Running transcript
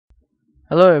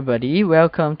Hello everybody,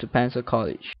 welcome to Pencil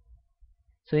College.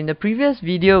 So in the previous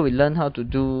video we learned how to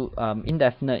do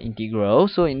indefinite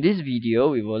integrals. So in this video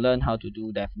we will learn how to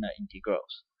do definite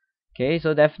integrals. Okay,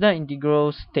 so definite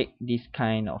integrals take this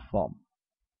kind of form.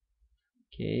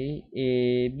 Okay,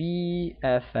 a b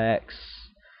f(x)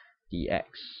 dx.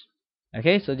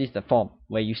 Okay, so this is the form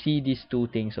where you see these two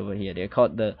things over here. They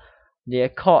are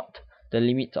called the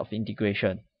limits of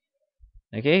integration.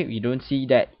 Okay, we don't see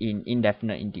that in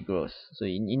indefinite integrals. So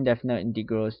in indefinite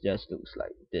integrals just looks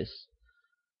like this.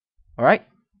 Alright,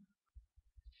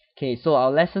 okay, so our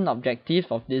lesson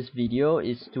objective of this video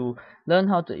is to learn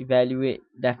how to evaluate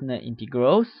definite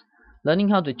integrals, learning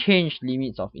how to change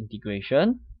limits of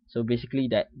integration. So basically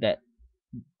the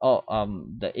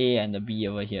a and the b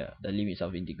over here, the limits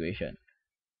of integration.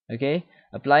 Okay,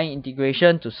 applying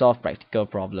integration to solve practical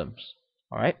problems.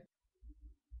 Alright,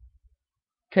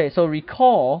 okay, so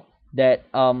recall that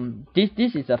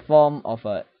this is a form of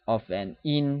an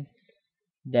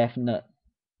indefinite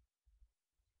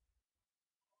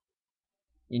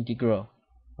integral.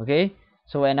 Okay,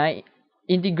 so when I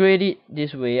integrate it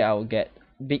this way, I will get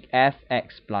big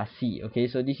f(x) plus c. Okay,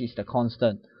 so this is the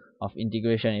constant of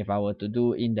integration if I were to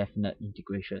do indefinite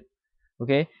integration.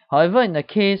 Okay, however, in the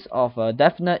case of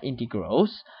definite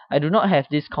integrals, I do not have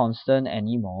this constant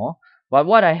anymore, but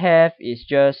what I have is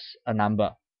just a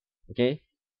number. Okay,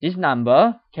 this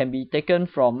number can be taken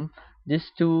from these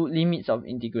two limits of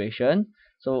integration.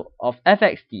 So of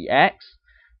f(x) dx,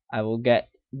 I will get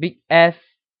big F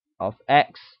of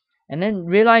x, and then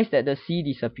realize that the c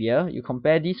disappear. You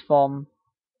compare this form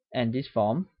and this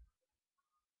form,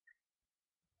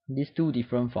 these two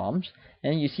different forms,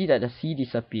 and you see that the c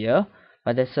disappear,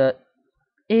 but there's a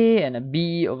and a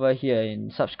b over here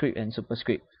in subscript and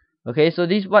superscript. Okay, so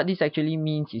what this actually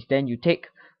means is then you take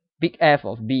big F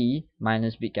of b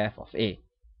minus big F of a.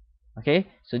 Okay,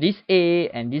 so this a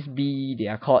and this b, they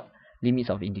are called limits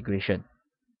of integration.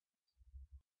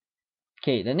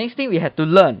 Okay, the next thing we have to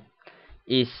learn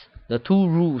is the two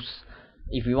rules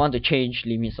if we want to change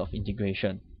limits of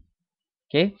integration.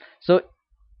 Okay, so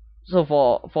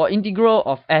for integral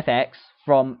of fx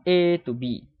from a to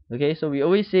b. Okay, so we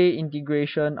always say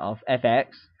integration of fx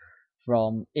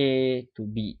from a to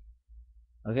b.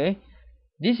 Okay,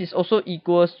 this is also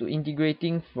equals to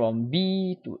integrating from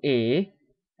b to a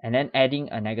and then adding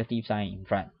a negative sign in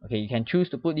front. Okay, you can choose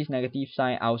to put this negative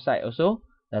sign outside also,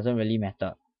 doesn't really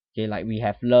matter. Okay, like we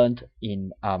have learned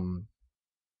in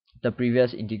the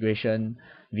previous integration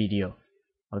video,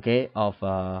 okay, of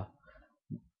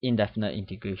indefinite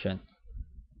integration.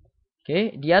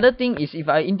 Okay, the other thing is if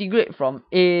I integrate from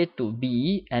a to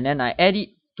b and then I add it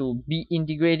to b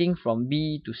integrating from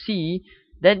b to c,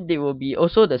 then they will be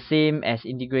also the same as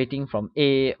integrating from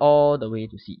a all the way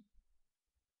to c.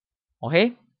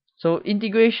 Okay, so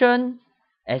integration,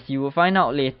 as you will find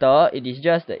out later, it is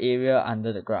just the area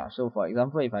under the graph. So for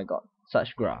example, if I got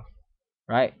such graph,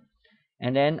 right,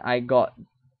 and then I got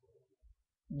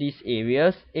these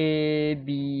areas a,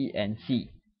 b, and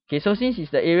c. Okay, so since it's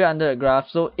the area under the graph,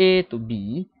 so a to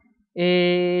b,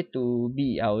 I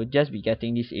will just be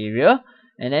getting this area,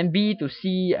 and then b to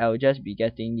c, I will just be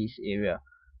getting this area.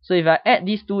 So if I add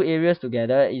these two areas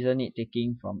together, isn't it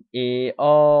taking from a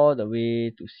all the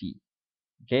way to c?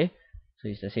 Okay, so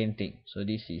it's the same thing. So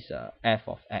this is f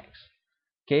of x.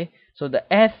 Okay, so the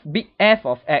big F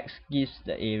of x gives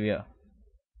the area.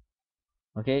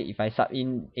 Okay, if I sub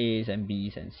in a's and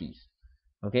b's and c's,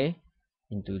 okay,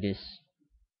 into this,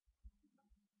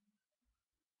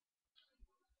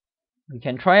 we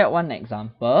can try out one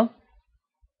example.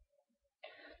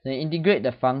 Then integrate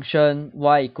the function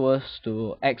y equals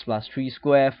to x plus 3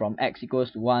 square from x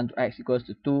equals to 1 to x equals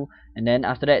to 2, and then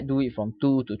after that do it from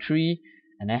 2 to 3,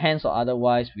 and then hence or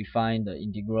otherwise we find the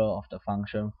integral of the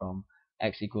function from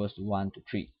x equals to 1 to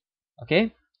 3.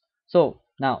 Okay, so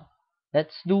now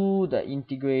let's do the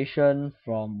integration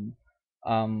from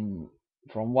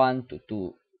 1 to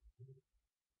 2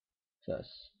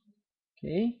 first.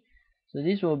 Okay, so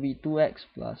this will be 2x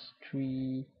plus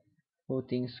 3 whole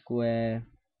thing square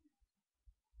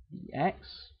dx,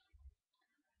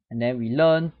 and then we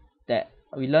learn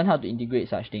how to integrate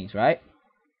such things, right?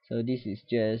 So this is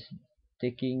just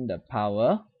taking the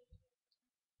power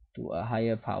to a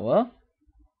higher power,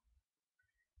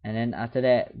 and then after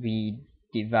that we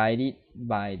divide it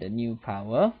by the new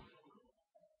power,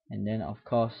 and then of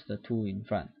course the 2 in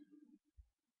front.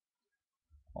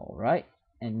 Alright,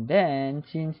 and then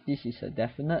since this is a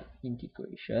definite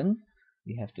integration,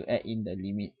 we have to add in the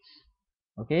limits.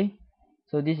 Okay,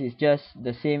 so this is just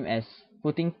the same as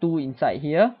putting 2 inside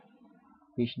here,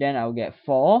 which then I'll get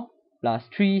 4 plus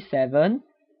 3, 7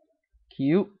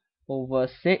 cube over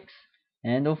 6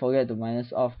 and don't forget to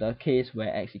minus off the case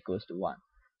where x equals to 1.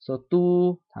 So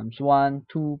 2 times 1,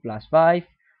 2 plus 5,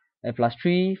 plus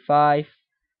 3, 5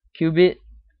 cube it,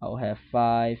 I'll have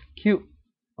 5 cubed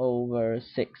over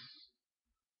 6.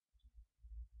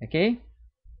 Okay,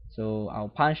 so I'll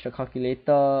punch the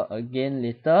calculator again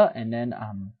later, and then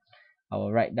I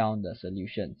will write down the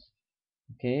solutions.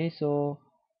 Okay, so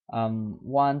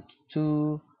 1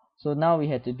 2, so now we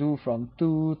had to do from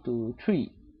 2 to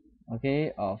 3,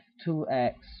 okay, of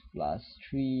 2x plus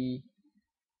 3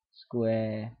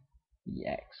 square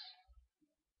dx.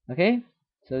 Okay,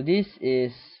 so this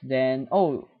is then,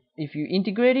 oh, if you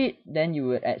integrate it, then you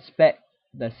would expect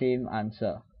the same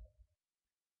answer,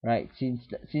 right, since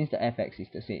the fx is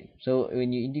the same. So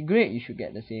when you integrate, you should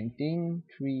get the same thing,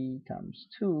 3 times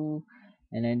 2,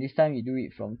 and then this time you do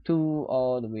it from 2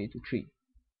 all the way to 3.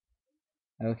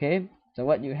 Okay, so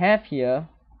what you have here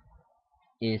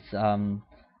is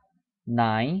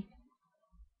 9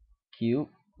 cube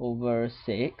over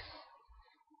 6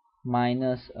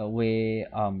 minus away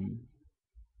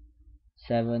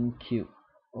 7 cube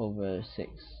over 6.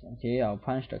 Okay, I'll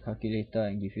punch the calculator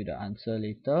and give you the answer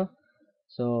later.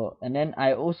 So, and then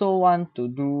I also want to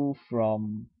do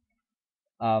from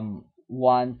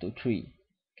 1 to 3.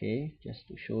 Okay, just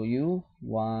to show you,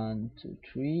 1 to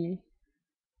 3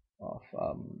 of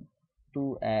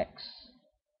 2x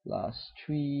plus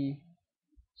 3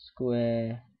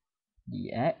 square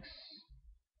dx.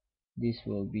 This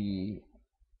will be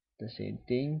the same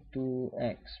thing,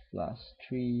 2x plus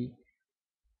 3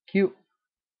 cube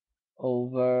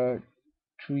over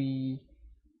 3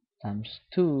 times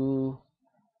 2,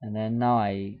 and then now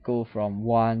I go from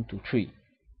 1 to 3.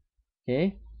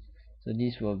 Okay, so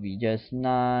this will be just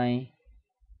 9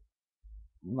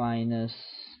 minus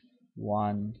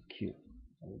 1 cube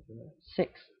over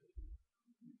 6.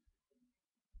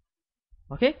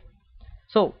 Okay,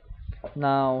 so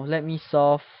now let me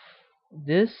solve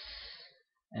this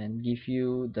and give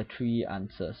you the three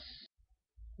answers.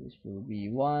 This will be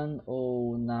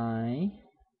 109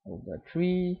 over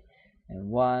 3 and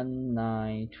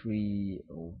 193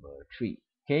 over 3.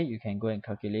 Okay, you can go and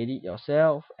calculate it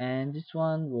yourself, and this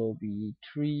one will be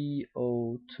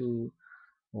 302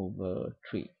 over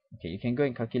 3. Okay, you can go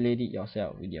and calculate it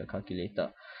yourself with your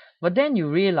calculator. But then you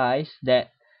realize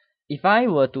that if I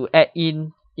were to add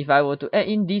in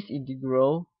this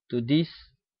integral to this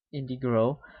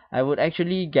integral, I would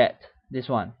actually get this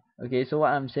one. Okay, so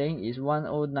what I'm saying is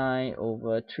 109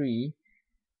 over 3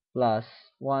 plus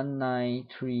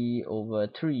 193 over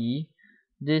 3.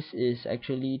 This is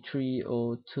actually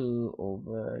 302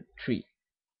 over 3.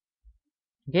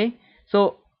 Okay,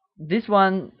 so this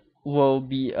one will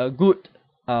be a good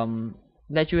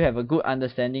let you have a good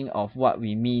understanding of what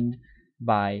we mean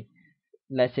by,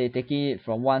 let's say, taking it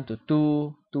from 1 to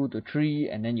 2, 2 to 3,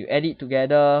 and then you add it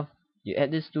together, you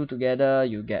add these two together,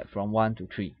 you get from 1 to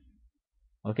 3.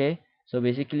 Okay, so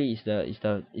basically it's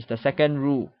the second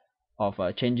rule of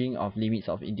changing of limits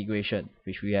of integration,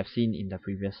 which we have seen in the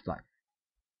previous slide.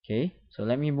 Okay, so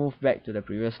let me move back to the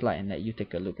previous slide and let you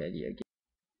take a look at it again.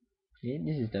 Okay,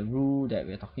 this is the rule that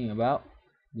we're talking about.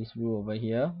 This rule over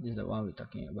here, this is the one we're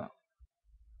talking about.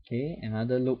 Okay,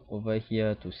 another look over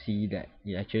here to see that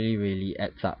it actually really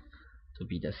adds up to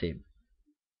be the same.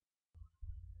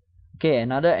 Okay,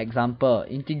 another example.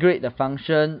 Integrate the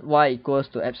function y equals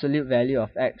to absolute value of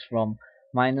x from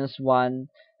minus 1,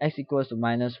 x equals to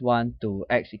minus 1 to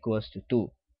x equals to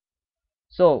 2.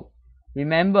 So,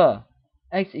 remember,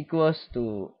 x equals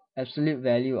to absolute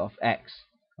value of x.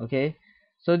 Okay,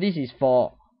 so this is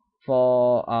for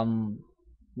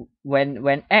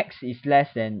when x is less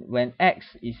than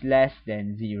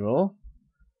 0,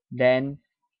 then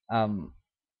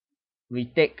we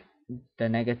take the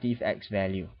negative x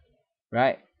value,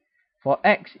 right? For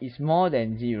x is more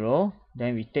than 0,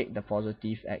 then we take the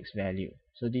positive x value.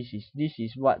 So this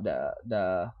is what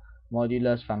the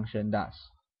modulus function does.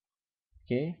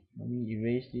 Okay, let me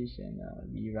erase this and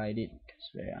rewrite it.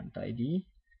 It's very untidy.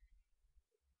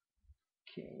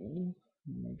 Okay,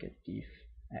 negative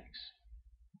x.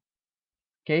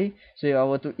 Okay, so if I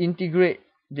were to integrate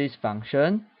this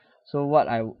function, so what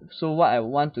I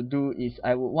want to do is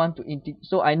I would want to integrate.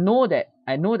 So I know that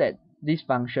this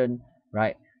function,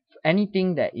 right,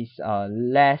 anything that is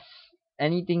less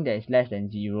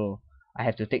than 0, I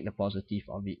have to take the positive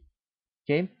of it.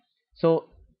 Okay, so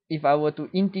if I were to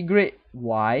integrate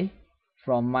y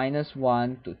from minus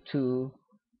 1 to 2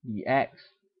 dx,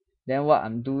 then what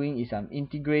I'm doing is I'm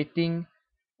integrating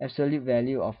absolute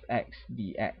value of x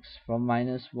dx from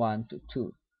minus 1 to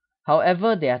 2.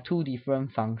 However, there are two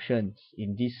different functions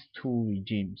in these two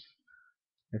regimes.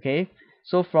 Okay,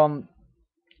 so from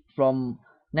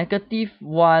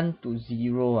 -1 to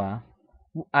 0,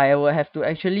 I will have to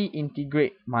actually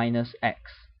integrate minus x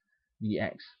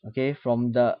dx, okay,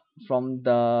 from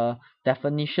the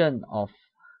definition of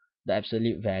the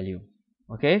absolute value,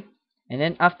 okay. And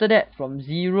then after that, from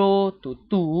 0 to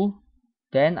 2,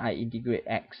 then I integrate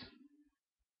x,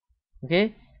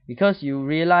 okay, because you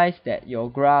realize that your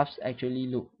graphs actually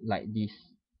look like this,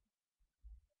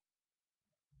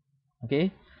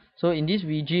 okay. So in this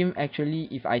regime, actually,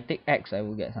 if I take x, I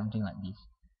will get something like this.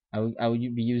 I will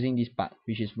be using this part,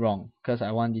 which is wrong, because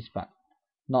I want this part,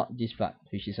 not this part,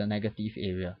 which is a negative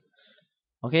area,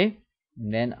 okay.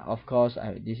 And then of course,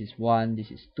 this is 1,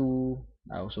 this is 2,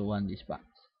 I also want this part,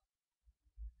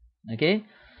 okay.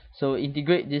 So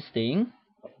integrate this thing,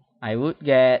 I would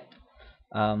get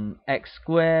x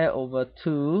squared over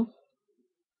 2,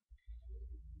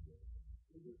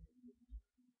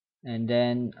 and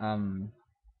then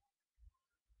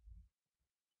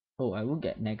I will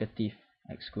get negative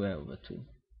x squared over 2,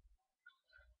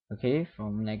 okay,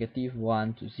 from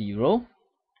 -1 to 0,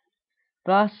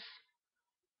 plus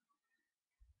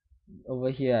over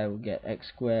here I will get x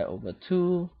squared over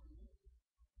 2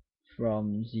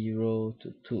 from 0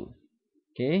 to 2,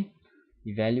 okay.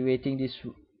 Evaluating this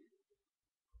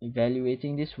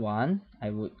one, I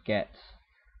would get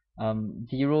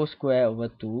 0 squared over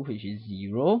 2, which is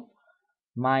 0,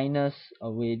 minus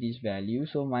away this value,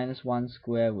 so -1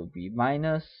 squared would be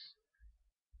minus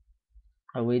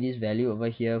away this value over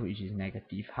here, which is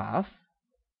 -half,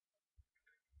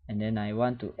 and then I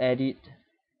want to add it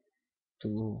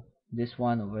to this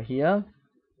one over here,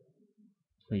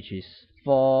 which is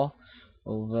 4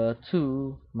 over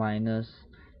 2 minus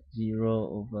 0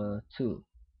 over 2.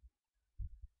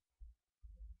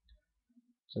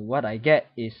 So what I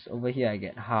get is, over here I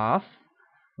get half,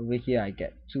 over here I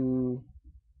get 2,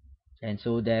 and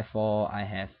so therefore I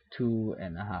have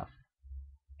 2.5.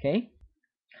 Okay,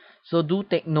 so do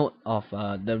take note of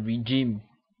the regime,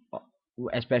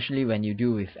 especially when you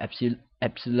deal with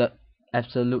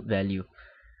absolute value.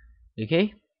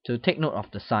 Okay, so take note of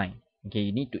the sign. Okay,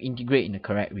 you need to integrate in the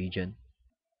correct region.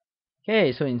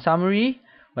 Okay, so in summary,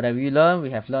 what have we learned?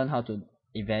 We have learned how to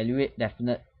evaluate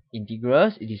definite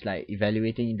integrals. It is like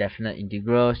evaluating indefinite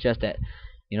integrals, just that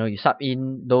you sub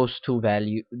in those two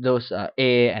values, those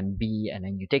a and b, and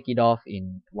then you take it off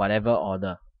in whatever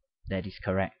order that is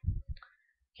correct.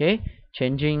 Okay,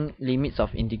 changing limits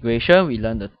of integration, we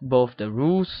learned both the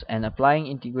rules and applying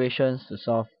integrations to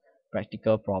solve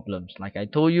practical problems. Like I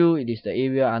told you, it is the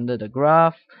area under the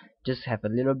graph. Just have a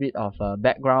little bit of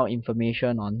background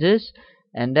information on this,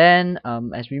 and then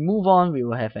as we move on, we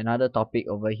will have another topic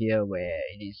over here where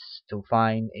it is to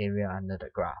find area under the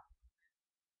graph.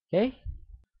 Okay,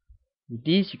 with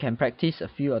this you can practice a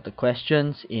few of the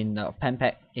questions in the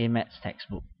PenPack A-Maths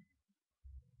textbook.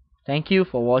 Thank you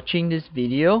for watching this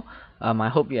video. I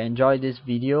hope you enjoyed this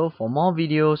video. For more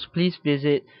videos, please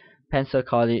visit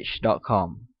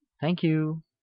pencilcollege.com. Thank you.